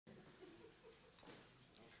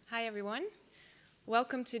Hi everyone.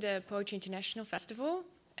 Welcome to the Poetry International Festival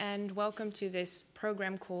and welcome to this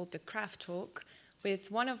program called The Craft Talk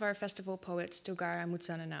with one of our festival poets, Togara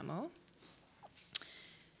Muzanenhamo.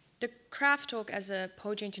 The Craft Talk as a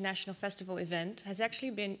Poetry International Festival event has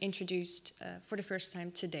actually been introduced for the first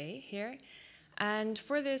time today here. And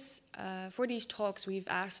for these talks, we've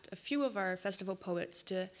asked a few of our festival poets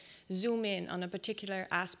to zoom in on a particular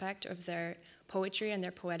aspect of their poetry and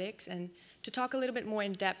their poetics and to talk a little bit more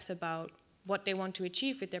in depth about what they want to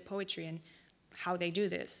achieve with their poetry and how they do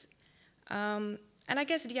this. And I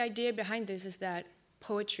guess the idea behind this is that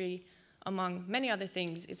poetry, among many other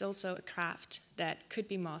things, is also a craft that could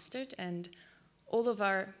be mastered, and all of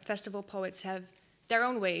our festival poets have their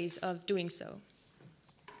own ways of doing so.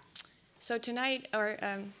 So tonight, or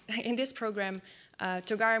in this program,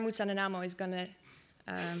 Togara Muzanenhamo is going to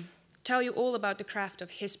tell you all about the craft of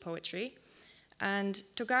his poetry. And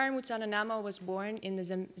Togara Muzanenhamo was born in the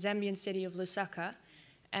Zambian city of Lusaka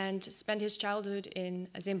and spent his childhood in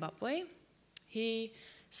Zimbabwe. He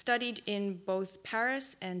studied in both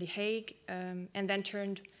Paris and The Hague and then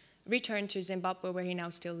returned to Zimbabwe, where he now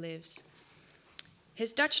still lives.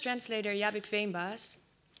 His Dutch translator, Jabik Veenbaas,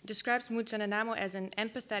 describes Muzanenhamo as an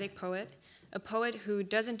empathetic poet, a poet who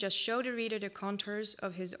doesn't just show the reader the contours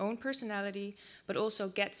of his own personality, but also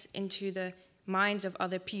gets into the minds of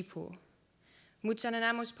other people.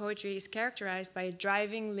 Muzanenhamo's poetry is characterized by a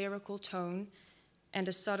driving lyrical tone and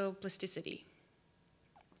a subtle plasticity.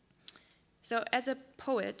 So as a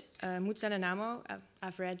poet, Muzanenhamo,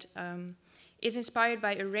 I've read, is inspired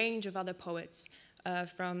by a range of other poets,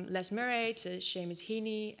 from Les Murray to Seamus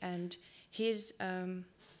Heaney, and he's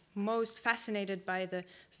most fascinated by the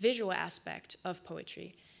visual aspect of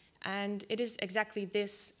poetry. And it is exactly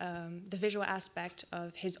this, the visual aspect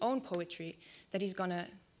of his own poetry, that he's going to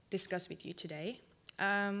discuss with you today.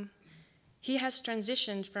 He has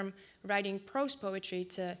transitioned from writing prose poetry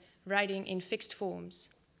to writing in fixed forms.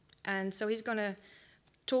 And so he's going to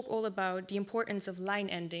talk all about the importance of line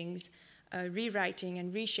endings, rewriting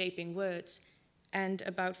and reshaping words, and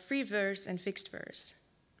about free verse and fixed verse.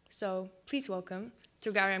 So please welcome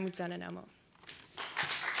Togara Muzanenhamo.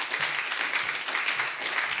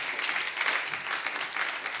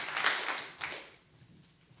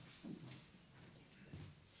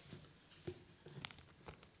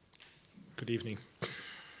 Good evening.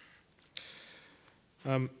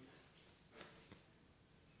 I'm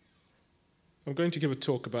going to give a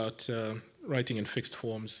talk about writing in fixed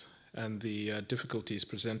forms and the difficulties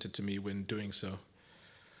presented to me when doing so.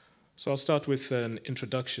 So I'll start with an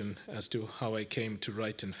introduction as to how I came to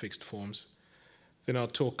write in fixed forms. Then I'll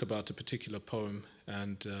talk about a particular poem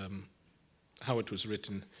and how it was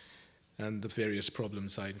written and the various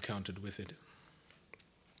problems I encountered with it.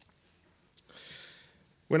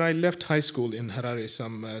 When I left high school in Harare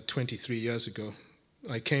some 23 years ago,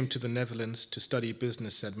 I came to the Netherlands to study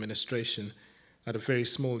business administration at a very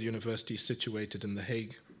small university situated in The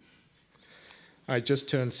Hague. I had just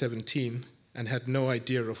turned 17 and had no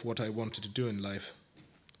idea of what I wanted to do in life.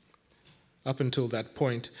 Up until that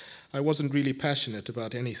point, I wasn't really passionate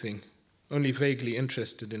about anything, only vaguely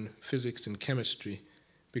interested in physics and chemistry,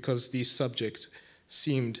 because these subjects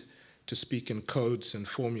seemed to speak in codes and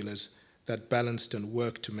formulas that balanced and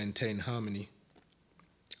worked to maintain harmony,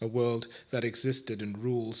 a world that existed in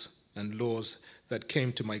rules and laws that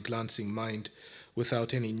came to my glancing mind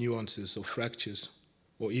without any nuances or fractures,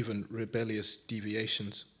 or even rebellious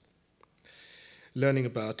deviations. Learning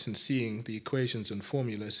about and seeing the equations and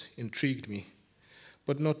formulas intrigued me,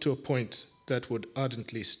 but not to a point that would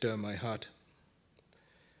ardently stir my heart.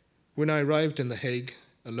 When I arrived in The Hague,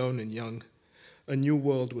 alone and young, a new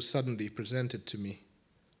world was suddenly presented to me,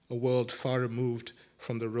 a world far removed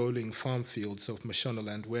from the rolling farm fields of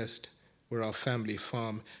Mashonaland West, where our family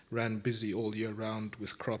farm ran busy all year round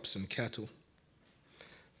with crops and cattle.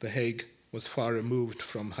 The Hague was far removed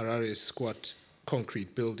from Harare's squat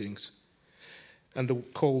concrete buildings, and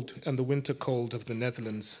the winter cold of the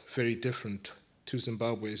Netherlands very different to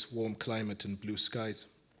Zimbabwe's warm climate and blue skies.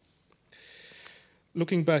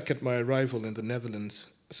 Looking back at my arrival in the Netherlands,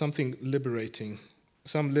 some liberating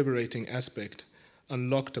aspect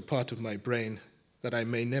unlocked a part of my brain that I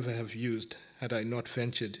may never have used had I not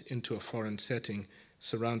ventured into a foreign setting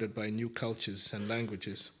surrounded by new cultures and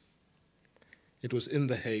languages. It was in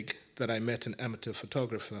The Hague that I met an amateur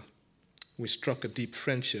photographer. We struck a deep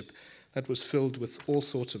friendship that was filled with all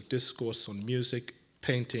sorts of discourse on music,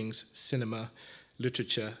 paintings, cinema,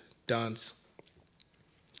 literature, dance.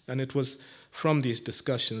 And it was from these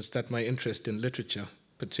discussions that my interest in literature,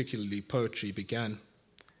 particularly poetry, began.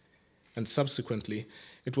 And subsequently,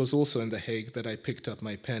 it was also in The Hague that I picked up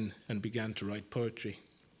my pen and began to write poetry.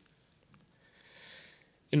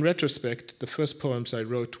 In retrospect, the first poems I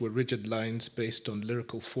wrote were rigid lines based on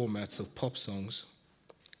lyrical formats of pop songs,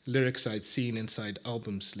 lyrics I'd seen inside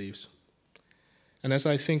album sleeves. And as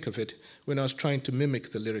I think of it, when I was trying to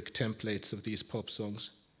mimic the lyric templates of these pop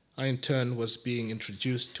songs, I in turn was being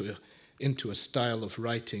introduced into a style of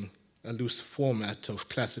writing, a loose format of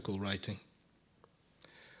classical writing.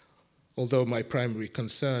 Although my primary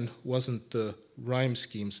concern wasn't the rhyme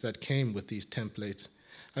schemes that came with these templates,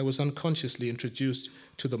 I was unconsciously introduced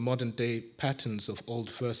to the modern-day patterns of old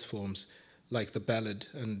verse forms like the ballad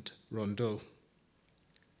and rondeau.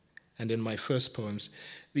 And in my first poems,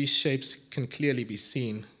 these shapes can clearly be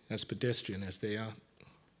seen, as pedestrian as they are.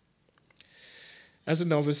 As a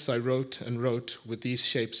novice, I wrote and wrote with these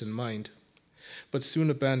shapes in mind, but soon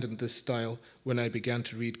abandoned this style when I began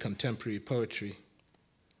to read contemporary poetry.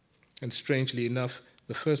 And strangely enough,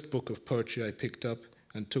 the first book of poetry I picked up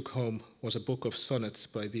and took home was a book of sonnets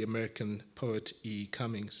by the American poet E.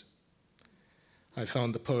 Cummings. I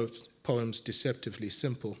found the poems deceptively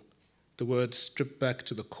simple, the words stripped back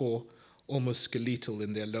to the core, almost skeletal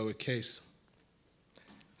in their lower case.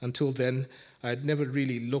 Until then, I had never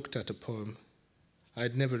really looked at a poem. I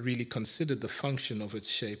had never really considered the function of its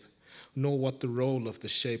shape, nor what the role of the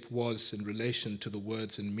shape was in relation to the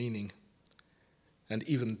words and meaning. And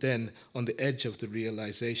even then, on the edge of the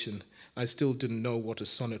realization, I still didn't know what a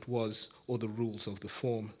sonnet was or the rules of the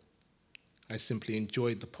form. I simply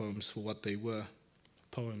enjoyed the poems for what they were,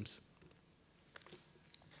 poems.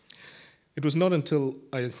 It was not until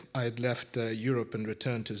I had left Europe and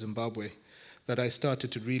returned to Zimbabwe that I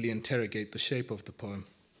started to really interrogate the shape of the poem.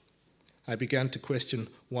 I began to question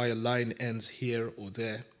why a line ends here or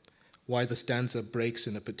there, why the stanza breaks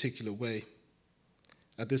in a particular way.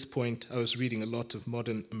 At this point, I was reading a lot of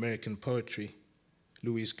modern American poetry,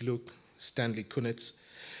 Louise Gluck, Stanley Kunitz,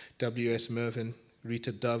 W.S. Mervyn,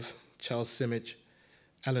 Rita Dove, Charles Simic,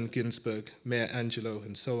 Allen Ginsberg, Maya Angelou,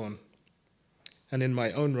 and so on. And in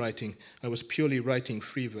my own writing, I was purely writing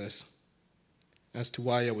free verse. As to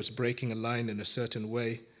why I was breaking a line in a certain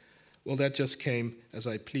way, well, that just came as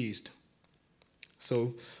I pleased.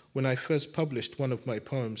 So, when I first published one of my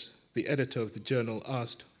poems, the editor of the journal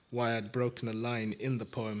asked why I'd broken a line in the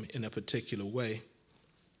poem in a particular way.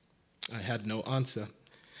 I had no answer,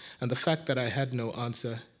 and the fact that I had no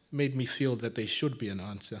answer made me feel that there should be an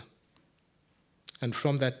answer. And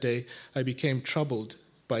from that day, I became troubled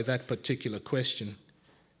by that particular question,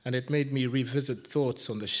 and it made me revisit thoughts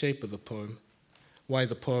on the shape of the poem, why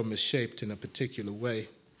the poem is shaped in a particular way.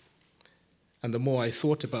 And the more I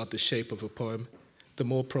thought about the shape of a poem, the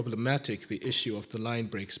more problematic the issue of the line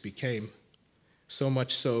breaks became. So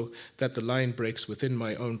much so that the line breaks within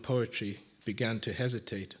my own poetry began to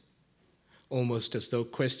hesitate, almost as though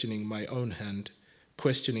questioning my own hand,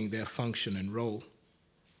 questioning their function and role.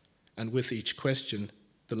 And with each question,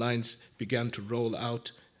 the lines began to roll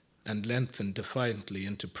out and lengthen defiantly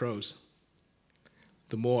into prose.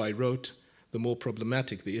 The more I wrote, the more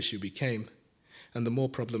problematic the issue became, and the more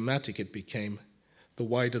problematic it became, the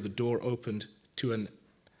wider the door opened to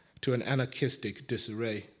an anarchistic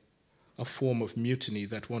disarray, a form of mutiny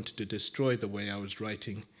that wanted to destroy the way I was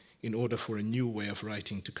writing in order for a new way of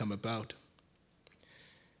writing to come about.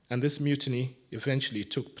 And this mutiny eventually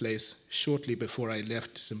took place shortly before I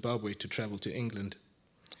left Zimbabwe to travel to England.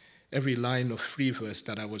 Every line of free verse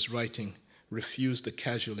that I was writing refused the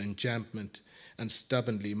casual enjambment and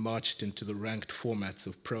stubbornly marched into the ranked formats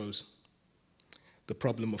of prose. The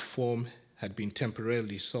problem of form had been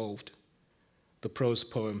temporarily solved. The prose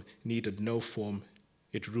poem needed no form.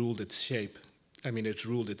 It ruled its shape. It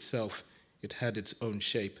ruled itself. It had its own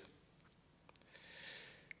shape.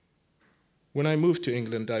 When I moved to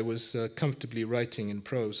England, I was comfortably writing in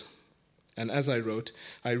prose. And as I wrote,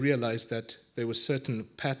 I realized that there were certain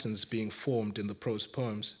patterns being formed in the prose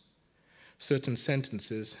poems. Certain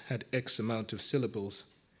sentences had X amount of syllables,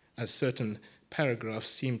 as certain paragraphs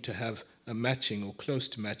seemed to have a matching or close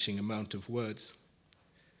to matching amount of words.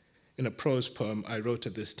 In a prose poem I wrote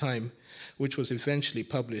at this time, which was eventually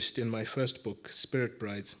published in my first book, Spirit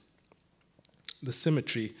Brides, the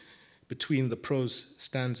symmetry between the prose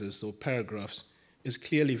stanzas or paragraphs is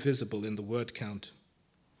clearly visible in the word count.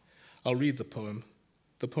 I'll read the poem.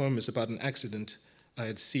 The poem is about an accident I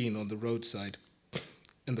had seen on the roadside.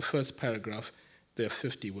 In the first paragraph, there are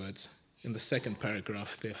 50 words. In the second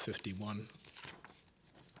paragraph, there are 51.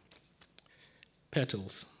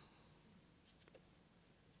 Petals.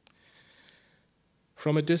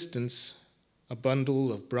 From a distance, a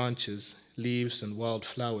bundle of branches, leaves, and wild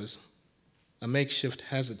flowers, a makeshift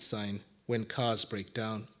hazard sign when cars break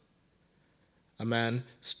down. A man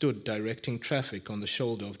stood directing traffic on the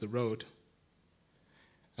shoulder of the road.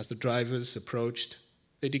 As the drivers approached,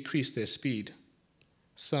 They decreased their speed.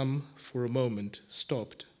 Some, for a moment,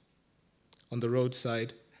 stopped. On the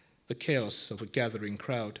roadside, the chaos of a gathering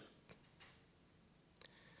crowd.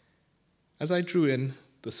 As I drew in,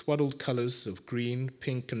 the swaddled colors of green,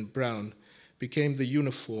 pink, and brown became the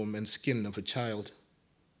uniform and skin of a child,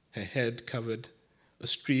 her head covered, a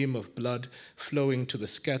stream of blood flowing to the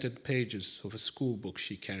scattered pages of a school book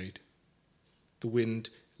she carried. The wind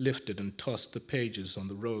lifted and tossed the pages on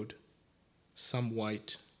the road, some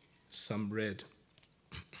white, some red.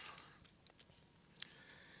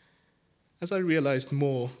 As I realized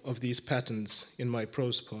more of these patterns in my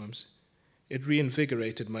prose poems, it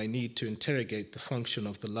reinvigorated my need to interrogate the function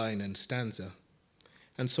of the line and stanza,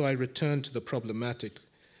 and so I returned to the problematic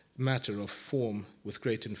matter of form with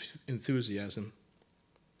great enthusiasm.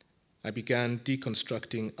 I began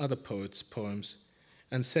deconstructing other poets' poems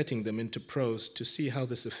and setting them into prose to see how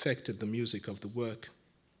this affected the music of the work.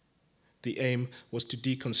 The aim was to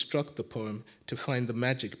deconstruct the poem to find the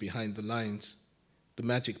magic behind the lines, the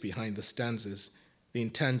magic behind the stanzas, the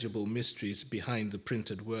intangible mysteries behind the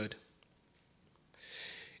printed word.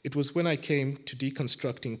 It was when I came to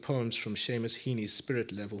deconstructing poems from Seamus Heaney's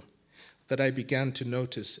spirit level that I began to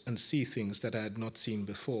notice and see things that I had not seen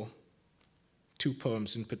before. Two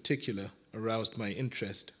poems in particular aroused my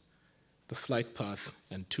interest: The Flight Path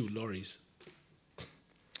and Two Lorries.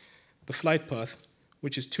 The Flight Path,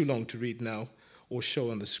 which is too long to read now or show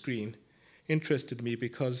on the screen, interested me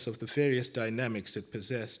because of the various dynamics it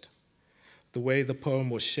possessed, the way the poem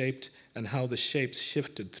was shaped and how the shapes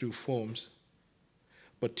shifted through forms.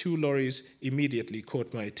 But Two Lorries immediately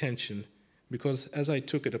caught my attention because as I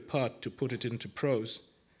took it apart to put it into prose,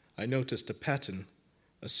 I noticed a pattern,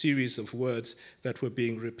 a series of words that were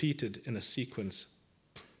being repeated in a sequence.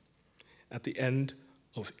 At the end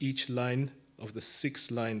of each line of the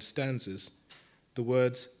 6-line stanzas, the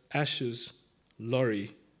words ashes,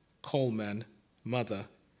 lorry, coalman, mother,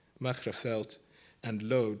 Machreveld, and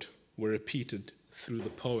load were repeated through the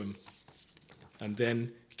poem, and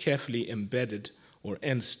then carefully embedded or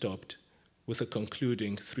end-stopped with a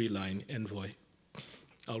concluding 3-line envoy.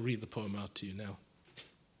 I'll read the poem out to you now.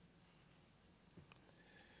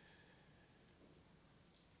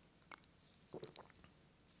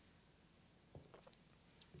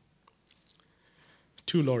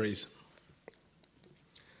 Two Lorries.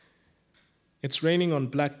 It's raining on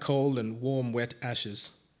black coal and warm, wet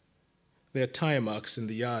ashes. There are tire marks in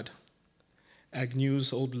the yard.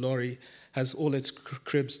 Agnew's old lorry has all its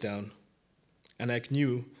cribs down. And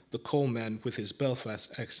Agnew, the coalman with his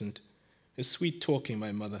Belfast accent, is sweet-talking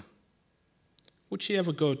my mother. Would she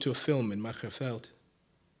ever go to a film in Machreveld?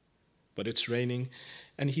 But it's raining,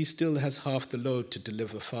 and he still has half the load to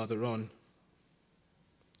deliver farther on.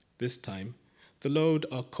 This time, the load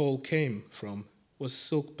our coal came from was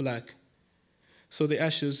silk black, so the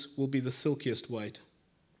ashes will be the silkiest white.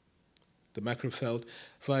 The Machreveld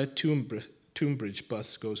via Toombridge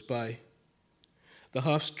bus goes by. The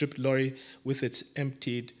half-stripped lorry with its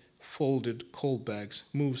emptied, folded coal bags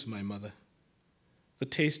moves my mother, the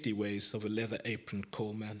tasty ways of a leather-aproned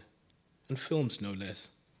coalman, and films no less,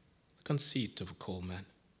 the conceit of a coalman.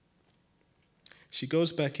 She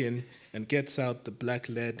goes back in and gets out the black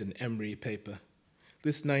lead and emery paper,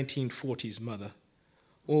 this 1940s mother,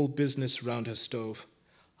 all business round her stove,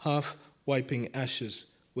 half wiping ashes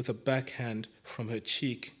with a backhand from her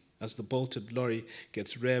cheek as the bolted lorry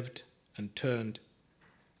gets revved and turned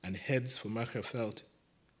and heads for Machreveld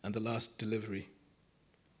and the last delivery.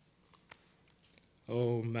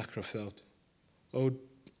 Oh, Machreveld,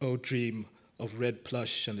 oh dream of red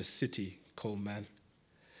plush and a city, coalman,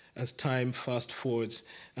 as time fast forwards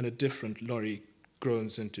and a different lorry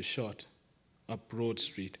groans into shot, up Broad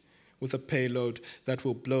Street, with a payload that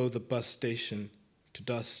will blow the bus station to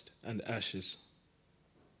dust and ashes.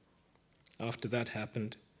 After that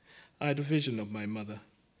happened, I had a vision of my mother,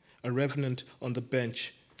 a revenant on the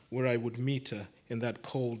bench where I would meet her in that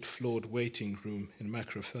cold-floored waiting room in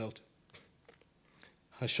Machreveld,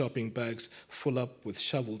 her shopping bags full up with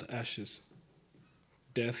shoveled ashes.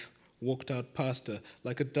 Death walked out past her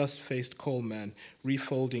like a dust-faced coalman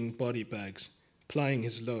refolding body bags, plying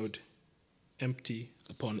his load, empty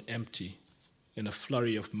upon empty, in a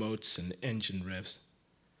flurry of motes and engine revs.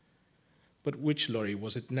 But which lorry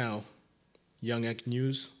was it now? Young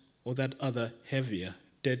Agnew's, or that other, heavier,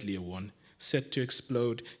 deadlier one, set to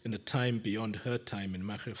explode in a time beyond her time in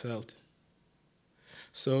Machreveld?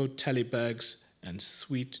 So tally bags and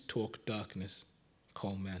sweet talk darkness,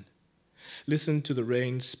 coalman. Listen to the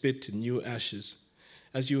rain spit in new ashes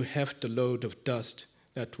as you heft a load of dust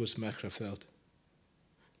that was Machreveld.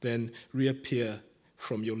 Then reappear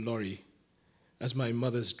from your lorry as my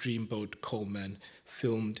mother's dreamboat coalman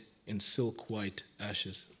filmed in silk-white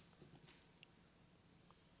ashes.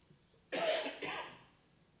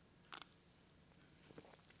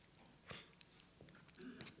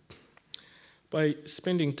 By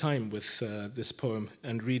spending time with this poem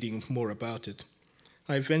and reading more about it,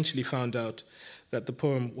 I eventually found out that the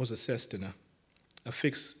poem was a sestina, a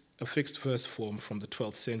fixed verse form from the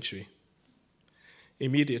 12th century.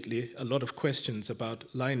 Immediately, a lot of questions about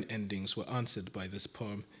line endings were answered by this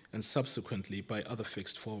poem and subsequently by other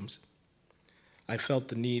fixed forms. I felt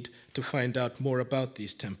the need to find out more about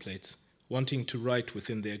these templates, wanting to write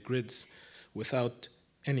within their grids without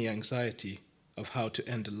any anxiety of how to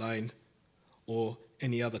end a line or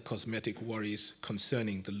any other cosmetic worries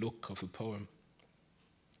concerning the look of a poem.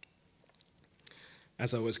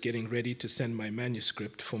 As I was getting ready to send my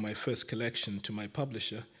manuscript for my first collection to my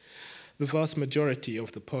publisher, the vast majority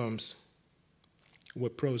of the poems were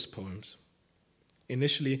prose poems.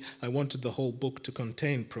 Initially, I wanted the whole book to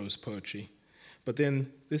contain prose poetry, but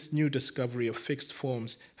then this new discovery of fixed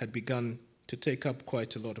forms had begun to take up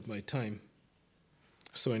quite a lot of my time.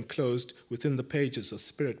 So enclosed within the pages of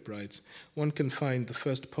Spirit Brides, one can find the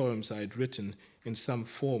first poems I had written in some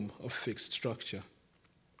form of fixed structure.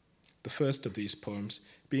 The first of these poems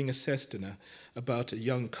being a sestina about a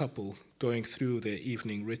young couple going through their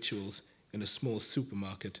evening rituals in a small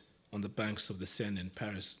supermarket on the banks of the Seine in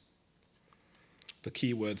Paris. The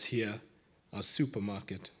key words here are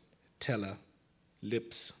supermarket, teller,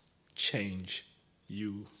 lips, change,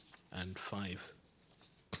 you, and 5.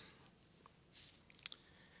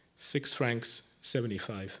 6 francs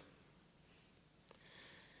 75.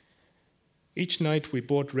 Each night we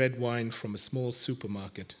bought red wine from a small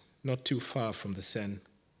supermarket, not too far from the Seine,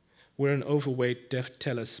 where an overweight deaf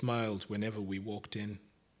teller smiled whenever we walked in.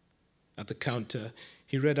 At the counter,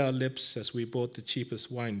 he read our lips as we bought the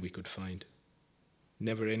cheapest wine we could find.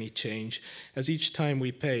 Never any change, as each time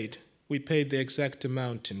we paid the exact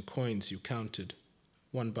amount in coins you counted,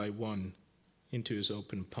 one by one, into his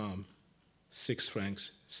open palm. 6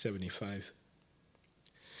 francs 75.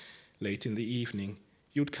 Late in the evening,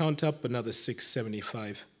 you'd count up another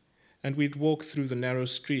 6.75, and we'd walk through the narrow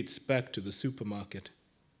streets back to the supermarket,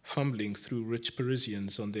 fumbling through rich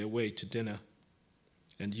Parisians on their way to dinner.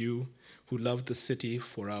 And you, who loved the city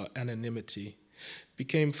for our anonymity,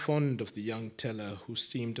 became fond of the young teller who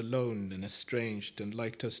seemed alone and estranged and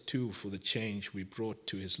liked us too for the change we brought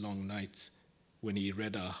to his long nights when he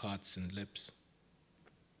read our hearts and lips.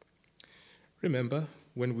 Remember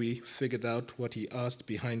when we figured out what he asked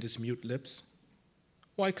behind his mute lips?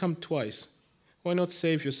 Why come twice? Why not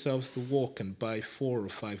save yourselves the walk and buy 4 or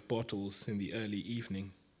 5 bottles in the early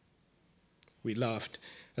evening? We laughed,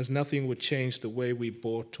 as nothing would change the way we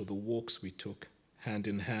bought or the walks we took, hand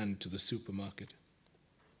in hand to the supermarket.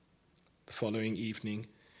 The following evening,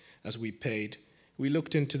 as we paid, we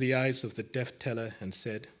looked into the eyes of the deaf teller and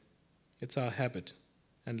said, "It's our habit,"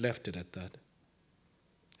 and left it at that.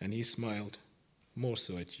 And he smiled, more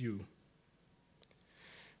so at you.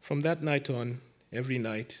 From that night on, every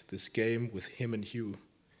night, this game with him and Hugh.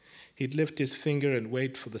 He'd lift his finger and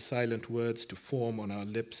wait for the silent words to form on our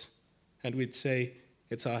lips, and we'd say,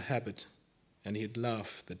 "It's our habit," and he'd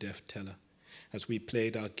laugh, the deaf teller, as we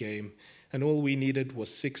played our game, and all we needed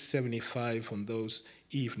was 6.75 on those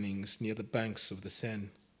evenings near the banks of the Seine,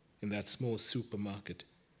 in that small supermarket,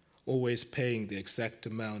 always paying the exact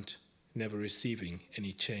amount, never receiving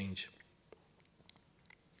any change.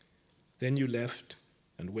 Then you left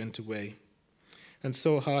and went away, and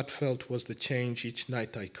so heartfelt was the change each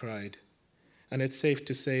night I cried, and it's safe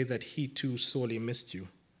to say that he too sorely missed you.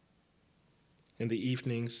 In the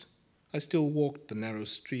evenings, I still walked the narrow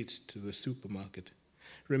streets to the supermarket,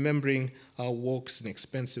 remembering our walks in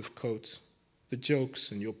expensive coats, the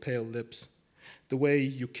jokes in your pale lips, the way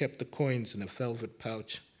you kept the coins in a velvet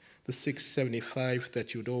pouch, the 6.75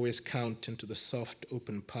 that you'd always count into the soft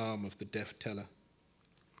open palm of the deaf teller.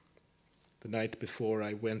 The night before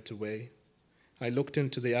I went away, I looked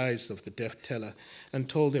into the eyes of the deaf teller and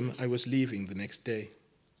told him I was leaving the next day.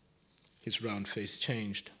 His round face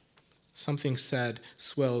changed. Something sad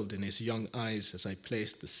swelled in his young eyes as I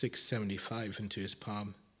placed the 6.75 into his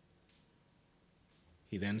palm.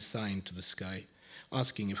 He then signed to the sky,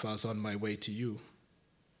 asking if I was on my way to you.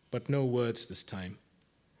 But no words this time.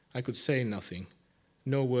 I could say nothing,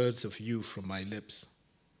 no words of you from my lips.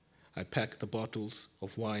 I packed the bottles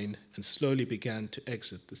of wine and slowly began to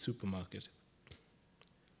exit the supermarket.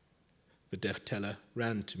 The deaf teller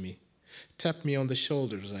ran to me, tapped me on the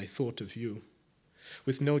shoulder as I thought of you.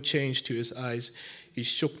 With no change to his eyes, he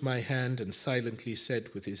shook my hand and silently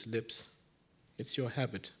said with his lips, "It's your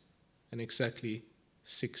habit, and exactly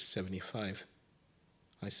 6.75,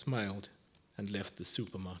 I smiled and left the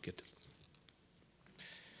supermarket.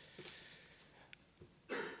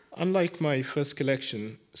 Unlike my first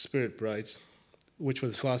collection, Spirit Brides, which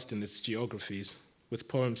was vast in its geographies, with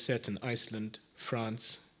poems set in Iceland,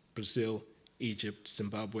 France, Brazil, Egypt,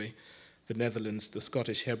 Zimbabwe, the Netherlands, the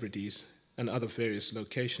Scottish Hebrides, and other various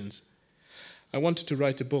locations, I wanted to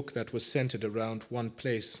write a book that was centered around one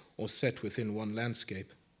place or set within one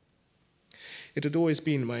landscape. It had always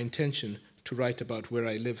been my intention to write about where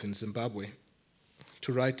I live in Zimbabwe,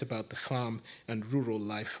 to write about the farm and rural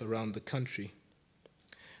life around the country.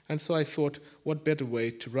 And so I thought, what better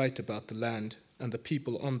way to write about the land and the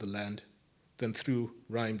people on the land than through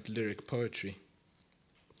rhymed lyric poetry.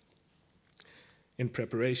 In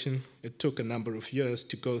preparation, it took a number of years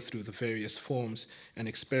to go through the various forms and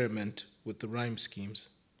experiment with the rhyme schemes.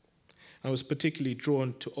 I was particularly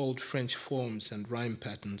drawn to old French forms and rhyme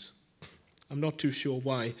patterns. I'm not too sure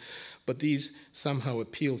why, but these somehow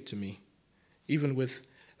appealed to me. Even with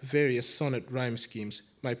various sonnet rhyme schemes,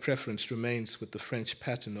 my preference remains with the French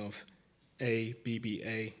pattern of A,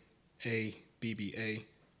 BBA, A, BBA,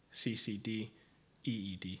 CCD,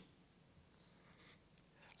 EED.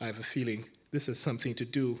 I have a feeling this has something to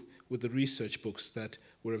do with the research books that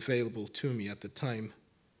were available to me at the time.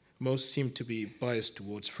 Most seemed to be biased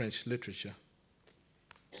towards French literature.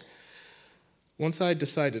 Once I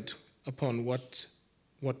decided upon what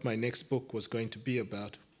my next book was going to be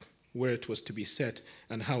about, where it was to be set,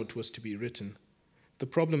 and how it was to be written, the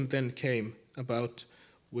problem then came about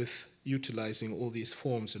with utilizing all these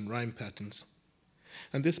forms and rhyme patterns.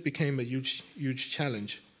 And this became a huge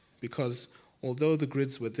challenge because although the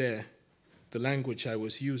grids were there, the language I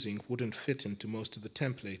was using wouldn't fit into most of the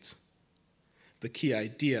templates. The key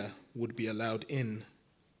idea would be allowed in,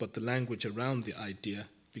 but the language around the idea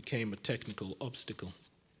became a technical obstacle.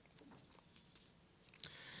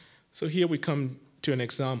 So here we come to an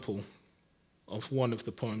example of one of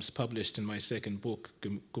the poems published in my second book,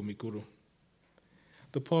 Gumiguru.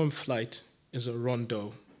 The poem Flight is a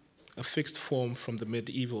rondeau, a fixed form from the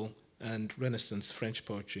medieval and Renaissance French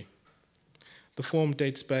poetry. The form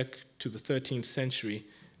dates back to the 13th century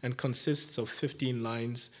and consists of 15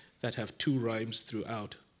 lines that have 2 rhymes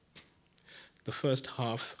throughout. The first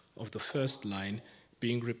half of the first line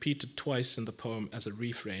being repeated twice in the poem as a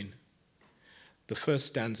refrain. The first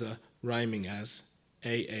stanza rhyming as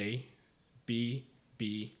AA, B,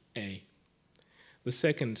 B, A. The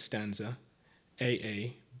second stanza,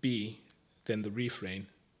 AA, B, then the refrain.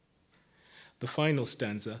 The final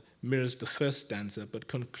stanza mirrors the first stanza but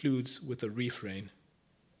concludes with a refrain,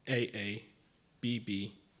 AA,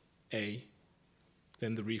 BB, A,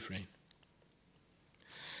 then the refrain.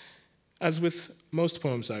 As with most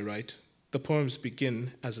poems I write, the poems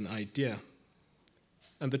begin as an idea.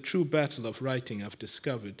 And the true battle of writing, I've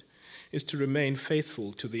discovered, is to remain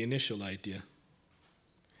faithful to the initial idea.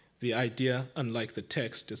 The idea, unlike the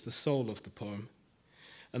text, is the soul of the poem,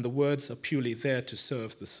 and the words are purely there to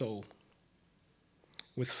serve the soul.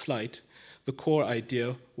 With Flight, the core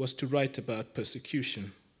idea was to write about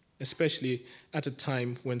persecution, especially at a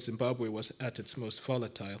time when Zimbabwe was at its most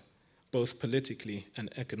volatile, both politically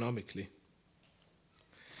and economically.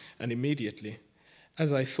 And immediately,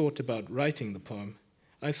 as I thought about writing the poem,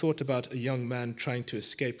 I thought about a young man trying to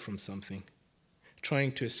escape from something,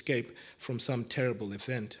 trying to escape from some terrible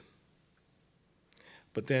event.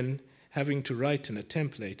 But then, having to write in a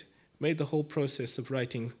template made the whole process of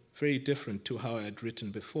writing very different to how I had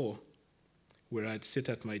written before, where I'd sit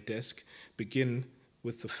at my desk, begin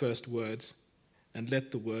with the first words, and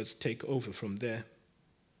let the words take over from there.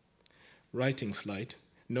 Writing Flight,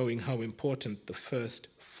 knowing how important the first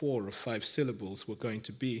 4 or 5 syllables were going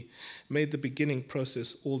to be, made the beginning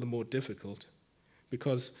process all the more difficult,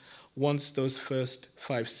 because once those first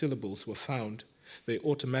 5 syllables were found, they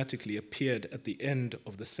automatically appeared at the end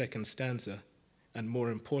of the second stanza, and more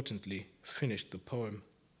importantly, finished the poem.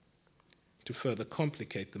 To further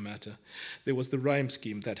complicate the matter, there was the rhyme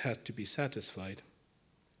scheme that had to be satisfied.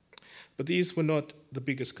 But these were not the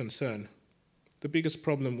biggest concern. The biggest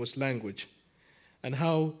problem was language, and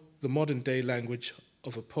how the modern-day language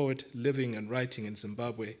of a poet living and writing in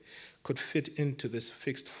Zimbabwe could fit into this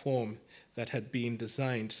fixed form that had been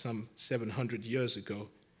designed some 700 years ago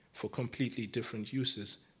for completely different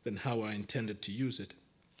uses than how I intended to use it.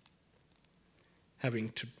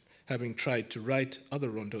 Having tried to write other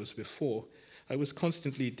rondos before, I was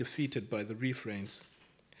constantly defeated by the refrains.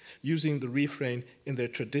 Using the refrain in their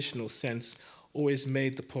traditional sense always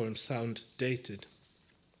made the poem sound dated,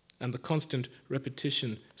 and the constant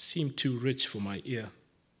repetition seemed too rich for my ear.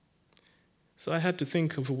 So I had to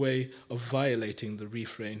think of a way of violating the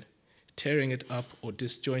refrain, tearing it up or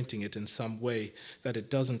disjointing it in some way that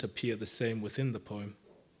it doesn't appear the same within the poem,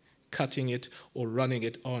 cutting it or running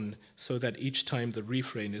it on so that each time the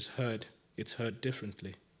refrain is heard, it's heard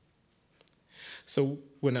differently. So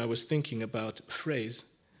when I was thinking about phrase,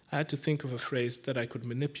 I had to think of a phrase that I could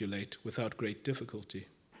manipulate without great difficulty.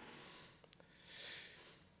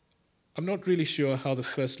 I'm not really sure how the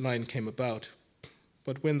first line came about,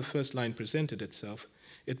 but when the first line presented itself,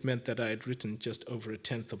 it meant that I had written just over a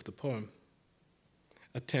tenth of the poem.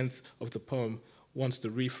 A tenth of the poem once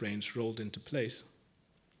the refrains rolled into place.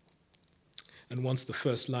 And once the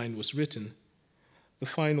first line was written, the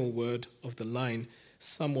final word of the line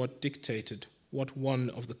somewhat dictated what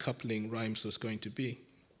one of the coupling rhymes was going to be.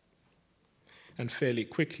 And fairly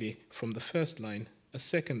quickly, from the first line, a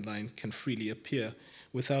second line can freely appear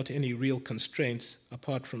without any real constraints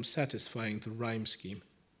apart from satisfying the rhyme scheme.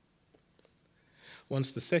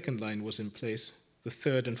 Once the second line was in place, the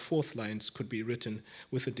third and fourth lines could be written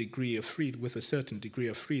with a certain degree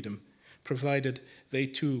of freedom, provided they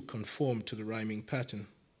too conformed to the rhyming pattern.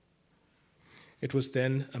 It was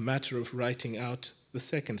then a matter of writing out the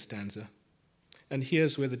second stanza. And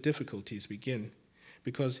here's where the difficulties begin,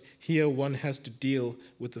 because here one has to deal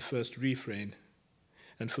with the first refrain.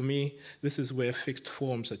 And for me, this is where fixed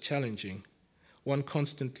forms are challenging. One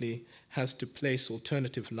constantly has to place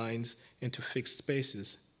alternative lines into fixed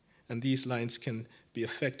spaces, and these lines can be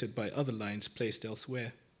affected by other lines placed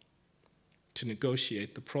elsewhere. To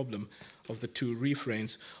negotiate the problem of the two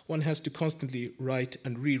refrains, one has to constantly write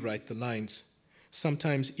and rewrite the lines,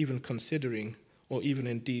 sometimes even considering or even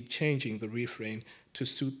indeed changing the refrain to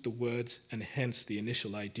suit the words and hence the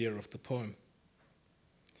initial idea of the poem.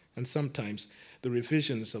 And sometimes the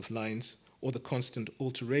revisions of lines or the constant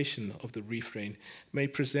alteration of the refrain may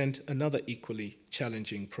present another equally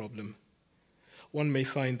challenging problem. One may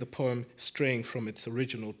find the poem straying from its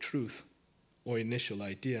original truth or initial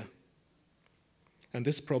idea. And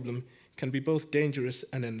this problem can be both dangerous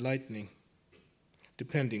and enlightening,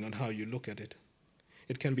 depending on how you look at it.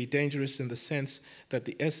 It can be dangerous in the sense that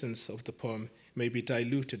the essence of the poem may be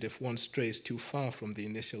diluted if one strays too far from the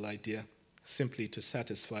initial idea, simply to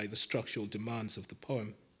satisfy the structural demands of the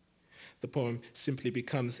poem. The poem simply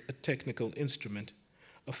becomes a technical instrument,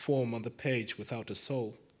 a form on the page without a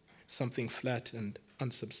soul, something flat and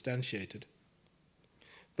unsubstantiated.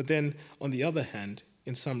 But then, on the other hand,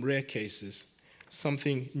 in some rare cases,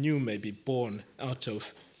 something new may be born out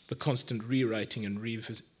of the constant rewriting and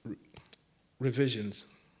revisions.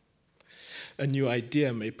 A new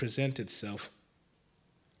idea may present itself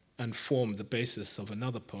and form the basis of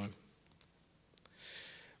another poem.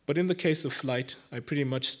 But in the case of Flight, I pretty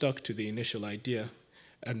much stuck to the initial idea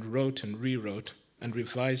and wrote and rewrote and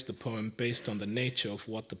revised the poem based on the nature of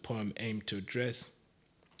what the poem aimed to address,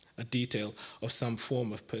 a detail of some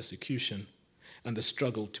form of persecution and the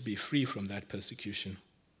struggle to be free from that persecution.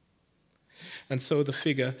 And so the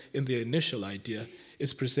figure in the initial idea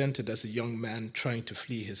is presented as a young man trying to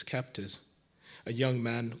flee his captors, a young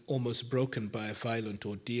man almost broken by a violent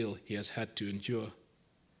ordeal he has had to endure,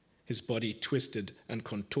 his body twisted and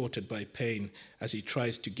contorted by pain as he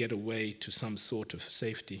tries to get away to some sort of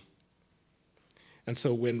safety. And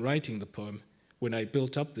so when writing the poem, when I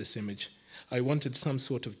built up this image, I wanted some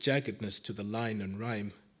sort of jaggedness to the line and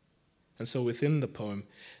rhyme. And so within the poem,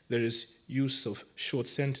 there is use of short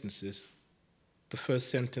sentences. The first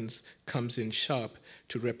sentence comes in sharp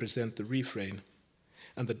to represent the refrain,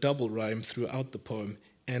 and the double rhyme throughout the poem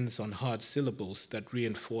ends on hard syllables that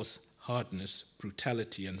reinforce hardness,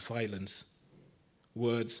 brutality, and violence.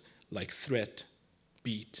 Words like threat,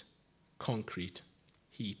 beat, concrete,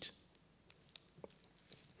 heat.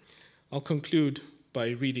 I'll conclude by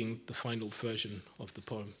reading the final version of the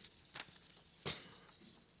poem.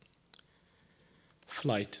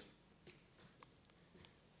 Flight.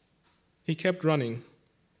 He kept running.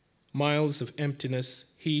 Miles of emptiness,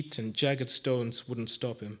 heat, and jagged stones wouldn't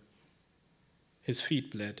stop him. His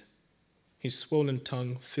feet bled. His swollen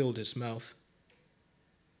tongue filled his mouth.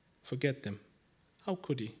 Forget them. How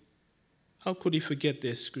could he? How could he forget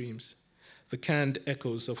their screams, the canned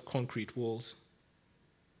echoes of concrete walls?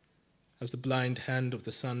 As the blind hand of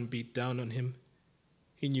the sun beat down on him,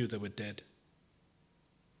 he knew they were dead.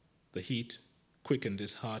 The heat quickened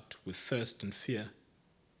his heart with thirst and fear,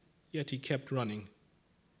 yet he kept running.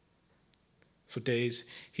 For days,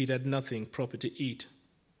 he'd had nothing proper to eat.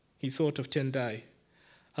 He thought of Tendai,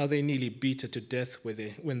 how they nearly beat her to death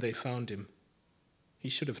when they found him. He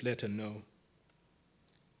should have let her know.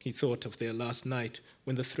 He thought of their last night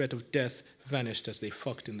when the threat of death vanished as they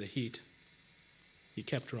fucked in the heat. He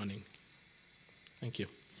kept running. Thank you.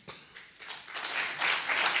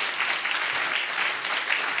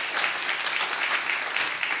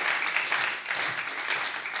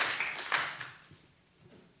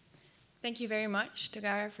 Thank you very much,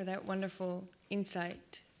 Togara, for that wonderful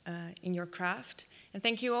insight in your craft. And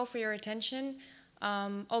thank you all for your attention.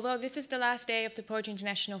 Although this is the last day of the Poetry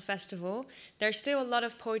International Festival, there's still a lot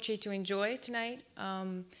of poetry to enjoy tonight.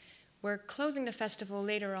 We're closing the festival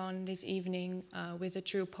later on this evening with a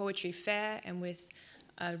true poetry fair and with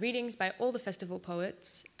readings by all the festival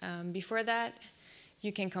poets. Before that,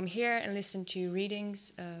 you can come here and listen to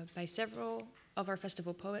readings by several of our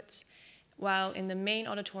festival poets, while in the main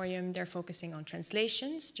auditorium, they're focusing on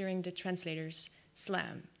translations during the Translators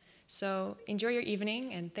Slam. So enjoy your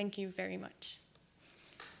evening, and thank you very much.